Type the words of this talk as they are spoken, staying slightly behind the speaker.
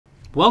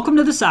Welcome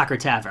to the Soccer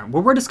Tavern,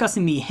 where we're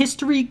discussing the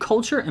history,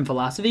 culture, and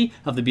philosophy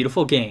of the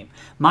beautiful game.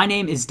 My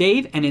name is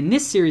Dave, and in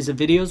this series of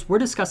videos, we're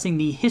discussing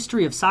the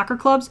history of soccer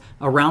clubs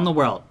around the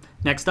world.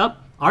 Next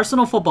up,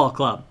 Arsenal Football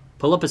Club.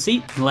 Pull up a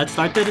seat and let's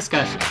start the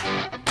discussion.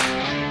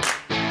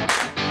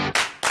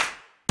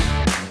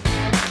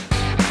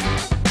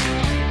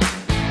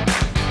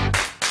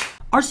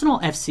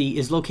 Arsenal FC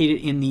is located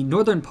in the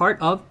northern part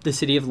of the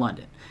City of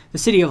London. The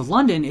City of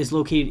London is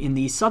located in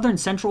the southern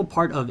central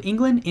part of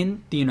England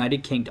in the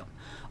United Kingdom.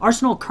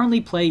 Arsenal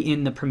currently play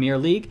in the Premier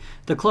League.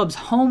 The club's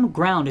home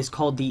ground is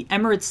called the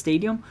Emirates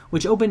Stadium,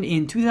 which opened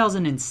in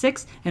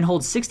 2006 and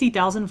holds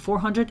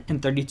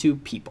 60,432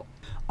 people.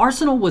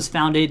 Arsenal was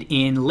founded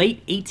in late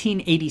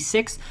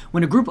 1886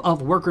 when a group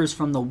of workers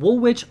from the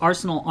Woolwich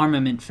Arsenal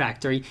Armament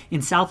Factory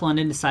in South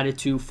London decided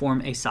to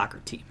form a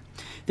soccer team.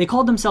 They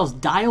called themselves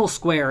Dial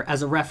Square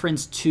as a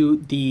reference to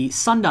the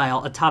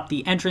sundial atop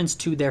the entrance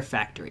to their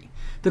factory.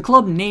 The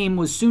club name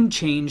was soon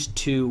changed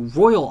to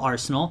Royal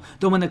Arsenal,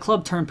 though when the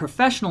club turned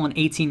professional in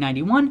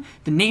 1891,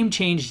 the name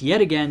changed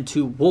yet again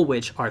to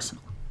Woolwich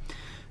Arsenal.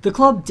 The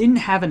club didn't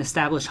have an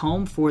established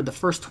home for the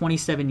first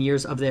 27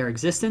 years of their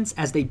existence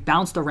as they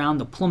bounced around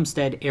the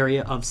Plumstead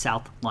area of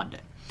South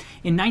London.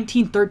 In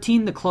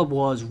 1913, the club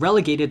was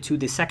relegated to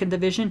the second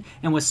division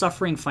and was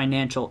suffering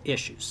financial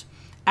issues.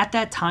 At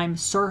that time,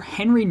 Sir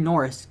Henry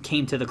Norris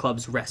came to the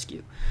club's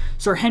rescue.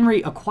 Sir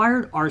Henry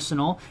acquired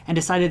Arsenal and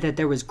decided that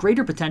there was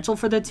greater potential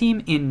for the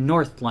team in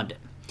North London.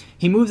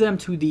 He moved them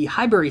to the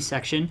Highbury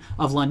section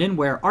of London,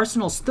 where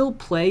Arsenal still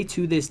play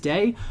to this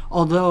day,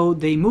 although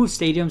they moved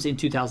stadiums in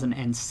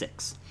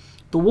 2006.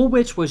 The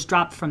Woolwich was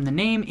dropped from the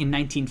name in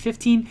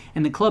 1915,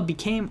 and the club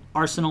became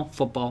Arsenal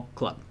Football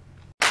Club.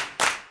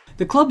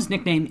 The club's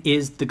nickname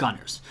is the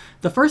Gunners.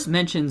 The first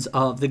mentions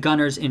of the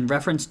Gunners in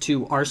reference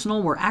to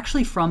Arsenal were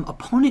actually from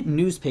opponent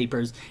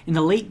newspapers in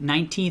the late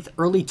 19th,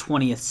 early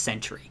 20th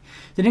century.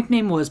 The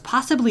nickname was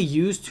possibly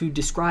used to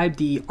describe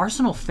the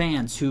Arsenal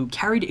fans who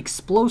carried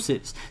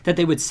explosives that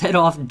they would set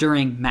off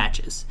during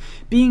matches.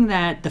 Being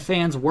that the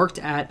fans worked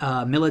at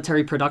a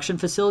military production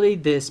facility,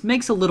 this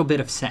makes a little bit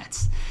of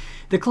sense.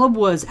 The club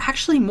was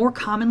actually more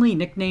commonly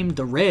nicknamed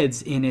the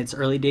Reds in its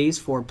early days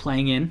for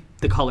playing in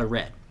the color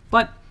red.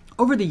 But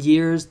over the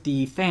years,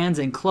 the fans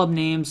and club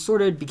names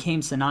sort of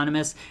became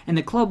synonymous, and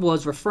the club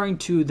was referring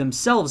to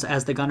themselves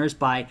as the Gunners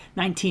by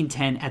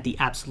 1910 at the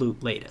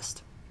absolute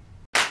latest.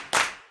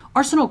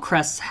 Arsenal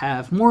crests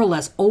have more or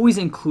less always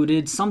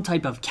included some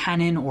type of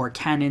cannon or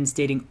cannons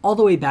dating all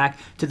the way back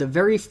to the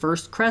very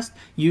first crest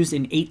used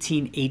in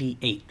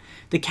 1888.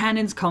 The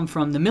cannons come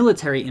from the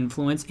military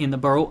influence in the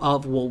borough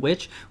of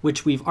Woolwich,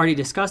 which we've already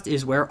discussed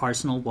is where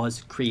Arsenal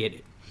was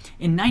created.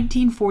 In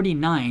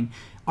 1949,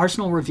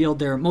 Arsenal revealed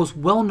their most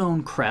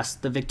well-known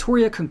crest, the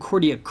Victoria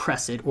Concordia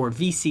Crescent, or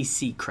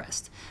VCC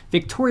crest.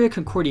 Victoria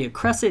Concordia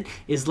Crescent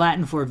is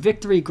Latin for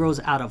victory grows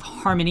out of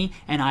harmony,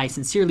 and I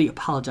sincerely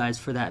apologize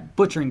for that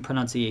butchering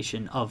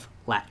pronunciation of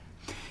Latin.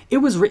 It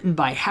was written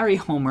by Harry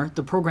Homer,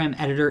 the program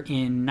editor,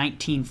 in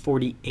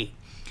 1948.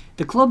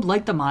 The club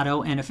liked the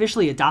motto and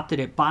officially adopted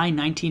it by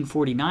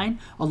 1949,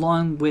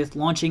 along with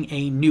launching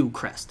a new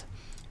crest.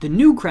 The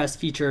new crest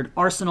featured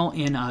Arsenal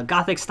in a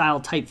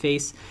Gothic-style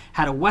typeface,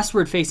 had a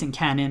westward-facing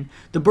cannon,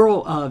 the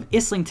borough of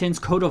Islington's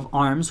coat of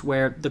arms,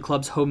 where the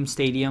club's home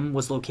stadium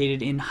was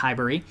located in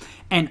Highbury,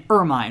 and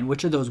ermine,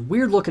 which are those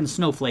weird-looking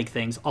snowflake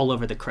things all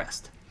over the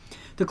crest.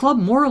 The club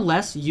more or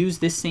less used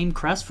this same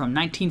crest from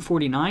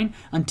 1949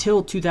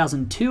 until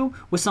 2002,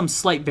 with some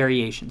slight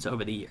variations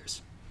over the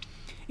years.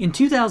 In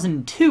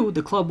 2002,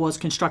 the club was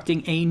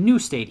constructing a new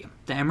stadium,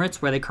 the Emirates,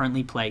 where they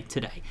currently play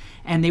today,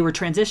 and they were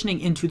transitioning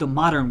into the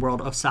modern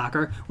world of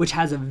soccer, which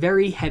has a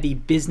very heavy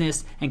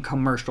business and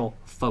commercial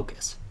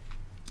focus.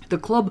 The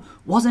club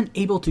wasn't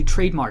able to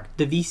trademark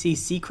the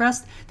VCC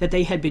crest that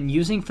they had been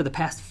using for the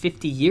past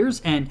 50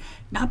 years, and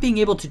not being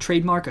able to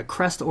trademark a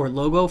crest or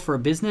logo for a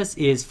business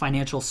is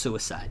financial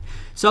suicide.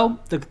 So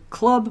the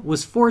club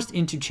was forced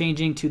into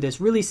changing to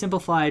this really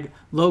simplified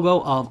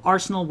logo of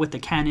Arsenal with the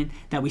cannon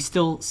that we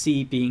still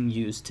see being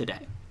used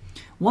today.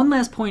 One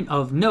last point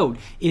of note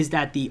is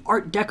that the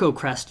Art Deco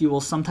crest you will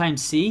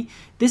sometimes see,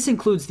 this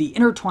includes the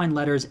intertwined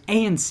letters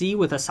A and C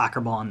with a soccer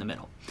ball in the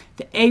middle.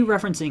 The A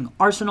referencing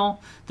Arsenal,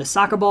 the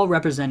soccer ball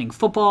representing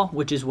football,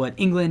 which is what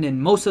England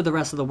and most of the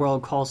rest of the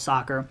world calls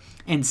soccer,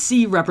 and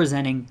C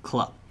representing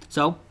club.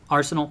 So,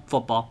 Arsenal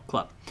Football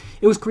Club.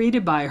 It was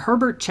created by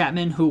Herbert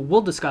Chapman, who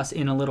we'll discuss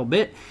in a little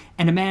bit,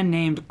 and a man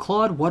named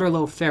Claude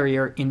Waterlow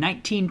Ferrier in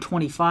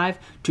 1925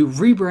 to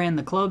rebrand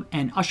the club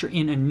and usher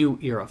in a new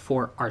era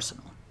for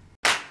Arsenal.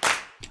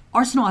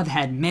 Arsenal have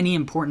had many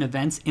important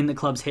events in the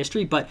club's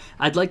history, but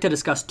I'd like to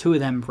discuss two of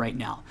them right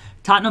now.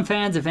 Tottenham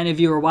fans, if any of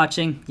you are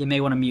watching, you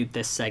may want to mute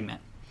this segment.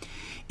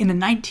 In the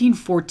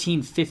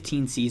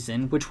 1914-15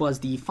 season, which was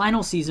the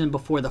final season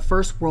before the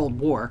First World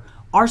War,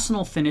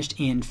 Arsenal finished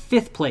in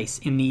 5th place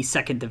in the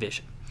second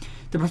division.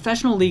 The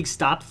professional league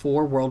stopped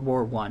for World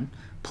War I.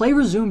 Play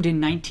resumed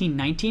in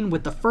 1919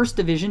 with the first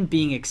division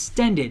being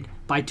extended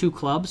by 2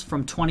 clubs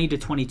from 20 to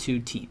 22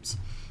 teams.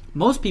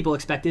 Most people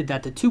expected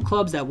that the two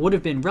clubs that would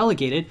have been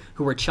relegated,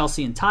 who were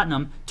Chelsea and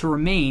Tottenham, to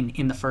remain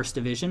in the first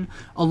division,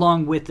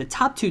 along with the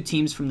top two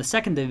teams from the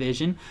second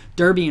division,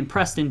 Derby and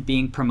Preston,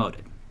 being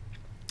promoted.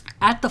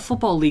 At the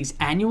Football League's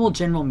annual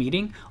general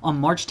meeting on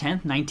March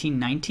 10,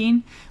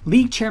 1919,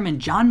 League Chairman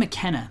John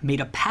McKenna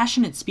made a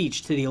passionate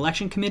speech to the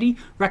election committee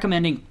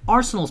recommending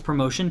Arsenal's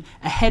promotion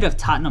ahead of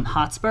Tottenham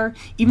Hotspur,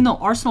 even though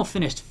Arsenal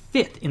finished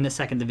 5th in the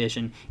second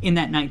division in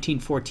that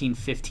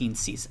 1914-15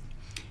 season.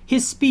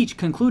 His speech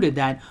concluded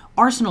that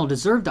Arsenal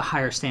deserved a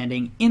higher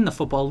standing in the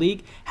Football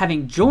League,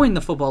 having joined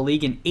the Football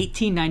League in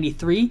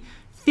 1893,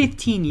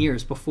 15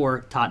 years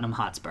before Tottenham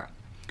Hotspur.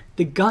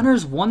 The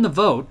Gunners won the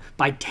vote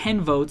by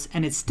 10 votes,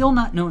 and it's still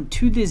not known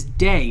to this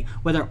day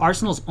whether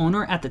Arsenal's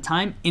owner at the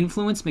time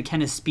influenced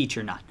McKenna's speech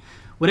or not.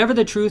 Whatever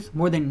the truth,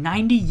 more than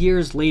 90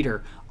 years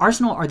later,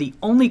 Arsenal are the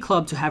only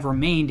club to have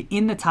remained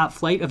in the top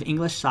flight of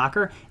English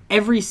soccer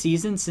every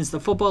season since the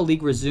Football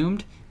League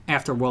resumed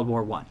after World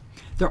War I.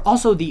 They're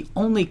also the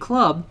only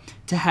club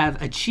to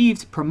have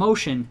achieved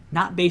promotion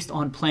not based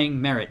on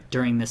playing merit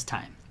during this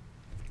time.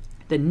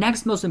 The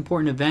next most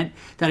important event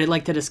that I'd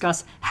like to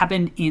discuss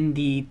happened in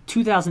the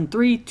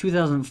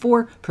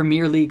 2003-2004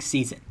 Premier League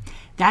season.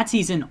 That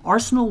season,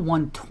 Arsenal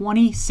won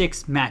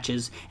 26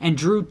 matches and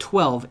drew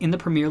 12 in the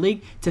Premier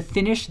League to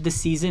finish the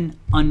season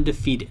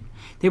undefeated.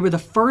 They were the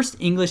first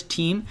English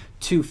team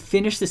to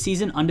finish the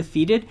season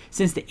undefeated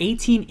since the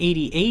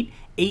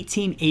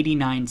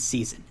 1888-1889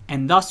 season,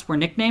 and thus were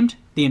nicknamed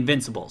the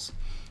Invincibles.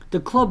 The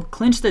club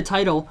clinched the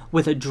title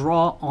with a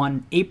draw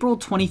on April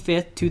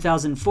 25,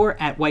 2004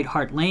 at White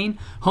Hart Lane,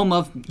 home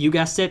of, you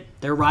guessed it,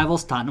 their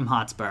rivals Tottenham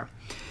Hotspur.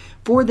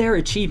 For their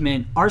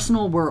achievement,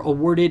 Arsenal were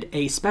awarded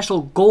a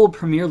special Gold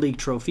Premier League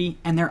trophy,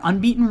 and their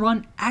unbeaten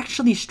run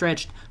actually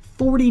stretched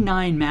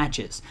 49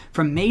 matches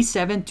from May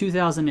 7,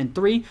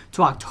 2003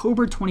 to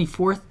October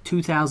 24,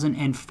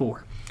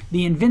 2004.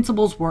 The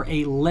Invincibles were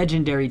a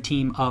legendary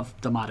team of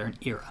the modern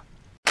era.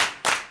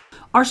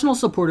 Arsenal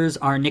supporters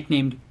are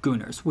nicknamed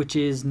Gooners, which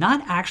is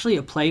not actually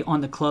a play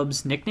on the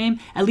club's nickname,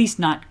 at least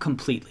not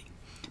completely.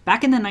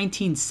 Back in the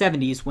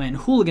 1970s, when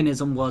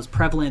hooliganism was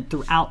prevalent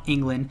throughout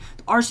England,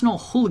 the Arsenal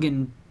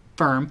hooligan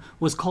firm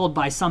was called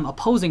by some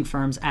opposing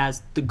firms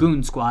as the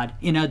Goon Squad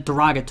in a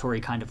derogatory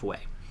kind of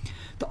way.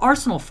 The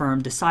Arsenal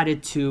firm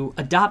decided to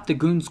adopt the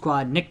Goon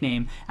Squad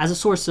nickname as a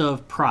source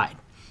of pride.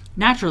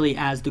 Naturally,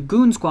 as the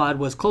Goon Squad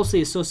was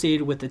closely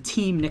associated with the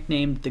team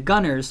nicknamed the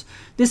Gunners,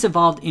 this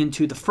evolved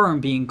into the firm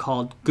being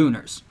called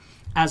Gooners.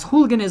 As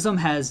hooliganism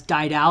has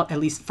died out, at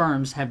least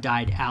firms have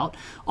died out,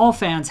 all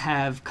fans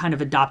have kind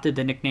of adopted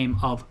the nickname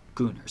of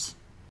Gooners.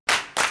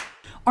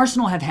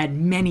 Arsenal have had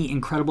many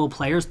incredible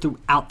players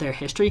throughout their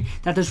history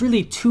that there's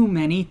really too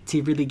many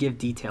to really give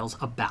details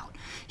about.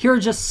 Here are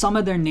just some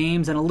of their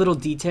names and a little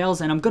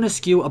details, and I'm going to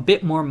skew a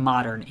bit more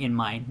modern in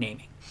my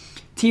naming.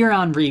 Thierry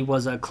Henry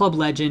was a club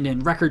legend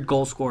and record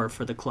goal scorer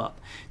for the club.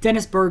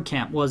 Dennis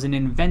Bergkamp was an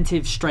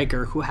inventive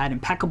striker who had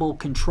impeccable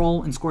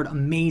control and scored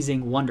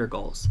amazing wonder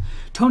goals.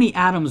 Tony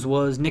Adams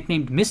was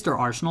nicknamed Mr.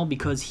 Arsenal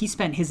because he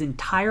spent his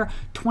entire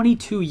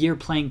 22-year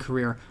playing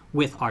career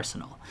with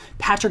Arsenal.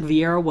 Patrick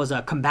Vieira was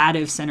a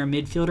combative center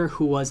midfielder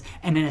who was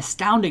an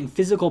astounding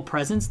physical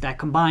presence that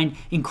combined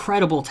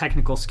incredible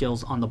technical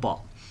skills on the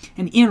ball.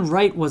 And Ian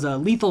Wright was a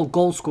lethal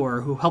goal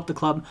scorer who helped the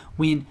club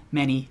win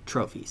many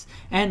trophies.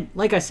 And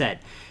like I said,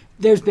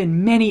 there's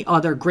been many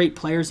other great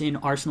players in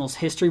Arsenal's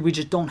history. We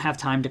just don't have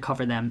time to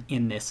cover them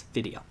in this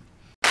video.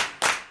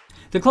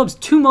 The club's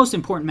two most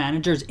important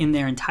managers in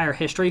their entire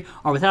history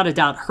are without a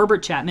doubt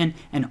Herbert Chapman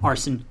and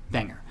Arsene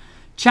Wenger.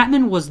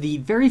 Chapman was the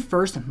very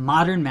first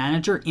modern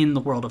manager in the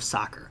world of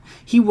soccer.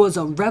 He was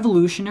a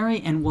revolutionary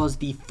and was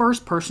the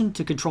first person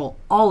to control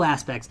all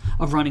aspects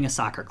of running a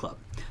soccer club.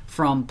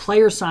 From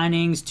player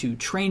signings to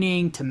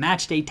training to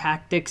match day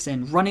tactics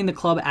and running the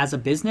club as a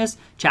business,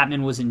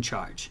 Chapman was in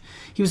charge.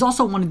 He was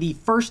also one of the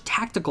first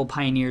tactical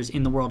pioneers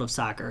in the world of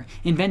soccer,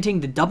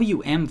 inventing the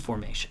WM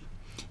formation.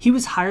 He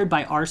was hired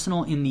by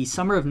Arsenal in the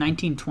summer of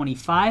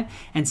 1925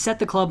 and set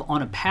the club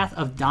on a path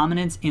of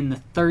dominance in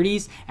the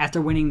 30s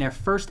after winning their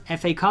first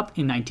FA Cup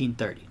in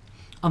 1930.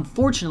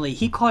 Unfortunately,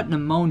 he caught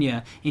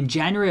pneumonia in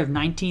January of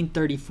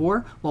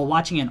 1934 while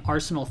watching an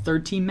Arsenal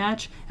third-team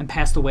match and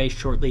passed away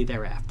shortly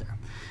thereafter.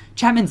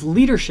 Chapman's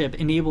leadership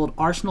enabled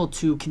Arsenal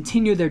to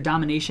continue their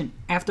domination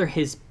after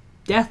his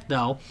death,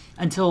 though,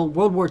 until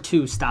World War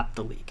II stopped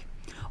the league.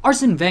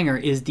 Arsene Wenger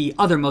is the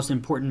other most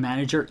important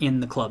manager in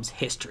the club's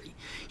history.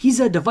 He's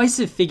a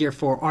divisive figure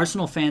for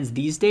Arsenal fans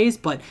these days,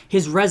 but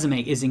his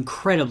resume is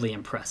incredibly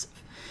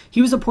impressive.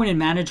 He was appointed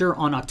manager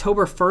on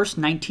October 1st,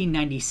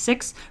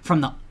 1996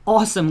 from the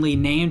awesomely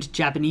named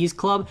Japanese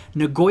club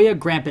Nagoya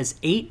Grampus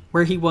 8,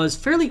 where he was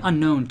fairly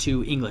unknown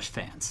to English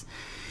fans.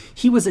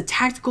 He was a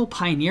tactical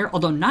pioneer,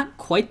 although not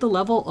quite the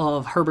level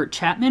of Herbert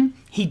Chapman.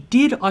 He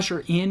did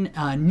usher in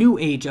a new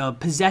age of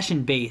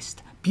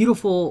possession-based,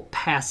 beautiful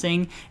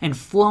passing, and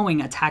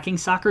flowing attacking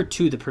soccer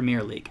to the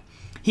Premier League.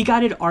 He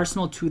guided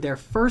Arsenal to their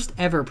first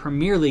ever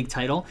Premier League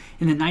title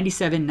in the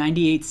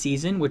 97-98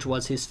 season, which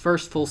was his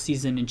first full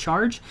season in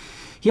charge.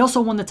 He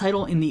also won the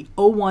title in the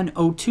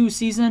 01-02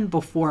 season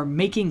before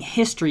making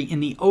history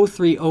in the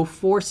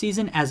 03-04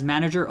 season as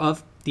manager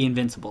of the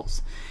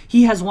Invincibles.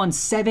 He has won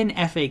 7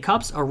 FA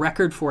Cups, a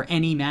record for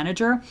any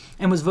manager,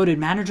 and was voted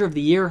Manager of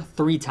the Year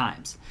 3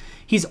 times.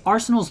 He's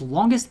Arsenal's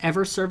longest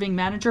ever serving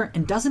manager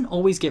and doesn't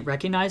always get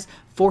recognized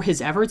for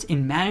his efforts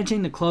in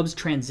managing the club's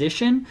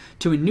transition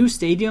to a new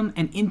stadium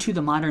and into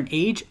the modern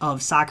age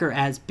of soccer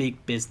as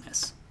big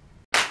business.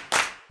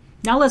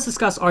 Now let's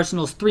discuss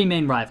Arsenal's 3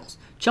 main rivals: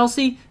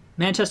 Chelsea,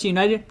 Manchester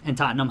United, and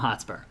Tottenham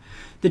Hotspur.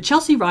 The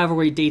Chelsea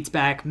rivalry dates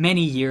back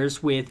many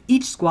years, with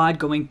each squad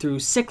going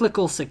through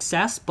cyclical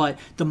success, but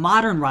the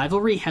modern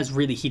rivalry has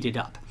really heated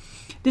up.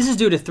 This is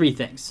due to 3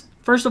 things.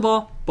 First of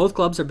all, both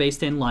clubs are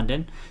based in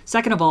London.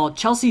 Second of all,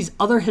 Chelsea's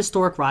other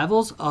historic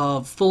rivals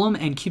of Fulham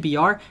and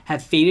QPR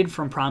have faded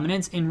from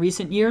prominence in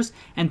recent years.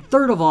 And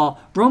third of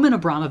all, Roman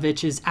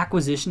Abramovich's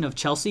acquisition of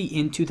Chelsea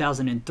in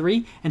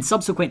 2003 and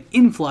subsequent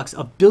influx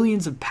of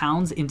billions of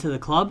pounds into the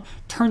club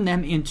turned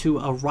them into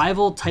a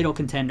rival title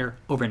contender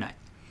overnight.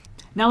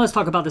 Now let's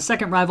talk about the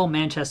second rival,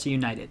 Manchester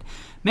United.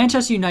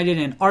 Manchester United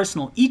and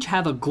Arsenal each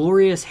have a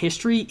glorious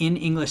history in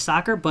English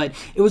soccer, but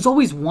it was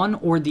always one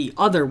or the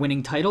other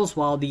winning titles,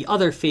 while the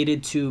other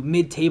faded to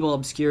mid-table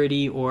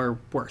obscurity or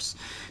worse.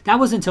 That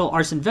was until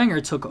Arsene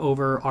Wenger took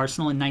over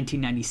Arsenal in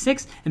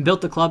 1996 and built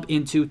the club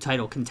into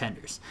title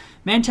contenders.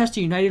 Manchester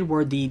United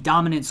were the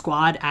dominant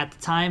squad at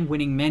the time,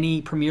 winning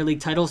many Premier League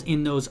titles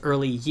in those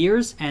early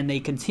years, and they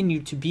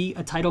continued to be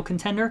a title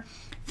contender.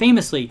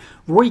 Famously,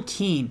 Roy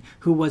Keane,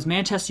 who was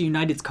Manchester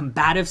United's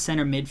combative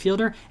center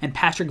midfielder, and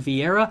Patrick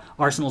Vieira,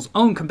 Arsenal's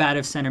own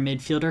combative center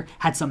midfielder,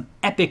 had some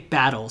epic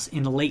battles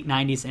in the late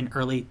 90s and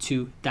early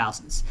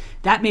 2000s.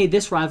 That made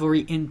this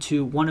rivalry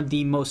into one of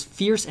the most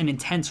fierce and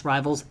intense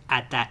rivals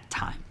at that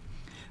time.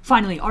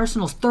 Finally,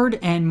 Arsenal's third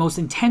and most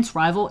intense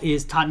rival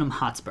is Tottenham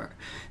Hotspur.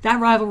 That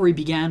rivalry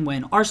began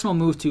when Arsenal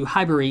moved to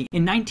Highbury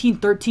in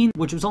 1913,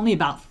 which was only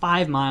about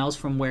 5 miles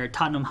from where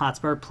Tottenham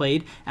Hotspur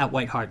played at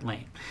White Hart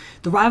Lane.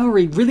 The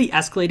rivalry really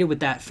escalated with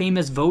that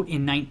famous vote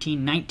in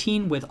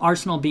 1919, with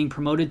Arsenal being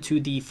promoted to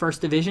the First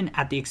Division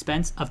at the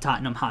expense of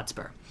Tottenham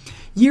Hotspur.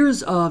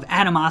 Years of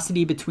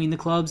animosity between the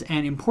clubs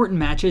and important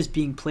matches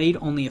being played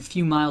only a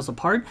few miles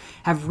apart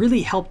have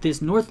really helped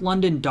this North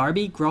London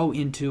derby grow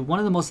into one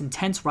of the most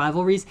intense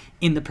rivalries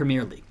in the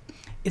Premier League.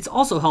 It's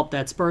also helped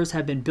that Spurs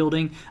have been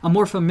building a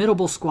more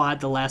formidable squad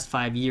the last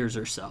 5 years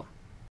or so.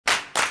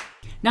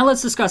 Now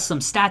let's discuss some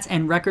stats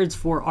and records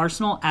for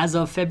Arsenal as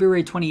of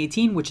February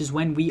 2018, which is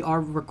when we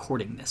are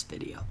recording this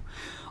video.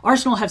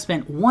 Arsenal have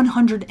spent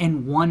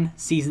 101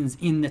 seasons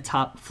in the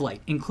top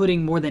flight,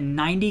 including more than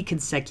 90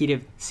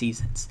 consecutive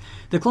seasons.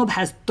 The club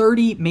has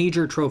 30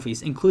 major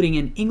trophies, including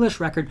an English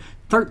record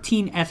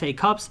 13 FA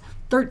Cups,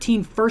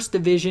 13 First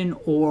Division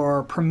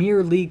or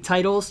Premier League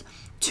titles,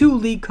 2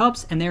 League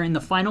Cups, and they're in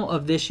the final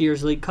of this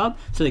year's League Cup,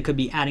 so they could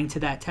be adding to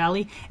that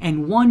tally,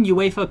 and 1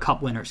 UEFA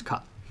Cup Winners'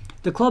 Cup.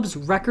 The club's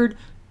record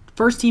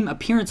first-team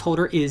appearance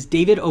holder is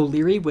David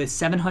O'Leary with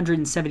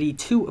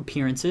 772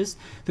 appearances.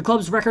 The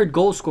club's record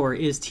goal scorer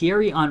is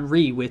Thierry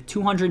Henry with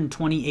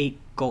 228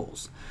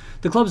 goals.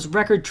 The club's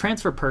record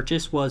transfer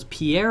purchase was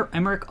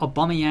Pierre-Emerick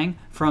Aubameyang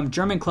from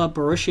German club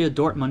Borussia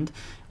Dortmund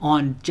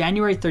on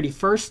January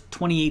 31st,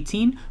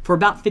 2018 for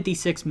about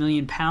 £56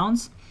 million.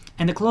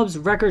 And the club's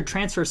record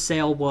transfer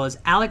sale was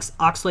Alex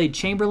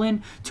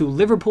Oxlade-Chamberlain to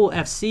Liverpool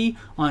FC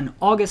on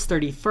August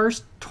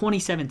 31st,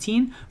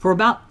 2017 for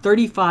about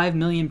 £35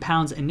 million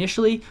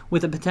initially,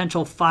 with a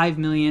potential £5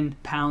 million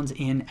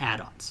in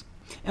add-ons.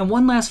 And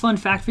one last fun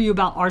fact for you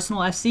about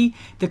Arsenal FC,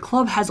 the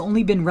club has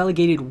only been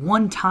relegated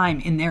 1 time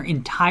in their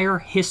entire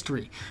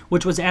history,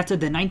 which was after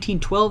the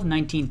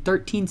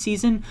 1912-1913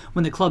 season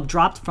when the club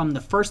dropped from the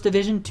First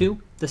Division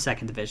to the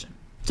Second Division.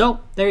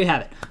 So, there you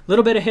have it. A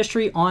little bit of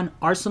history on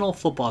Arsenal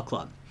Football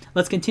Club.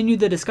 Let's continue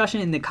the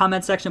discussion in the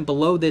comment section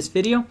below this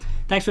video.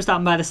 Thanks for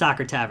stopping by the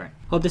Soccer Tavern.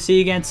 Hope to see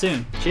you again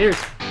soon. Cheers!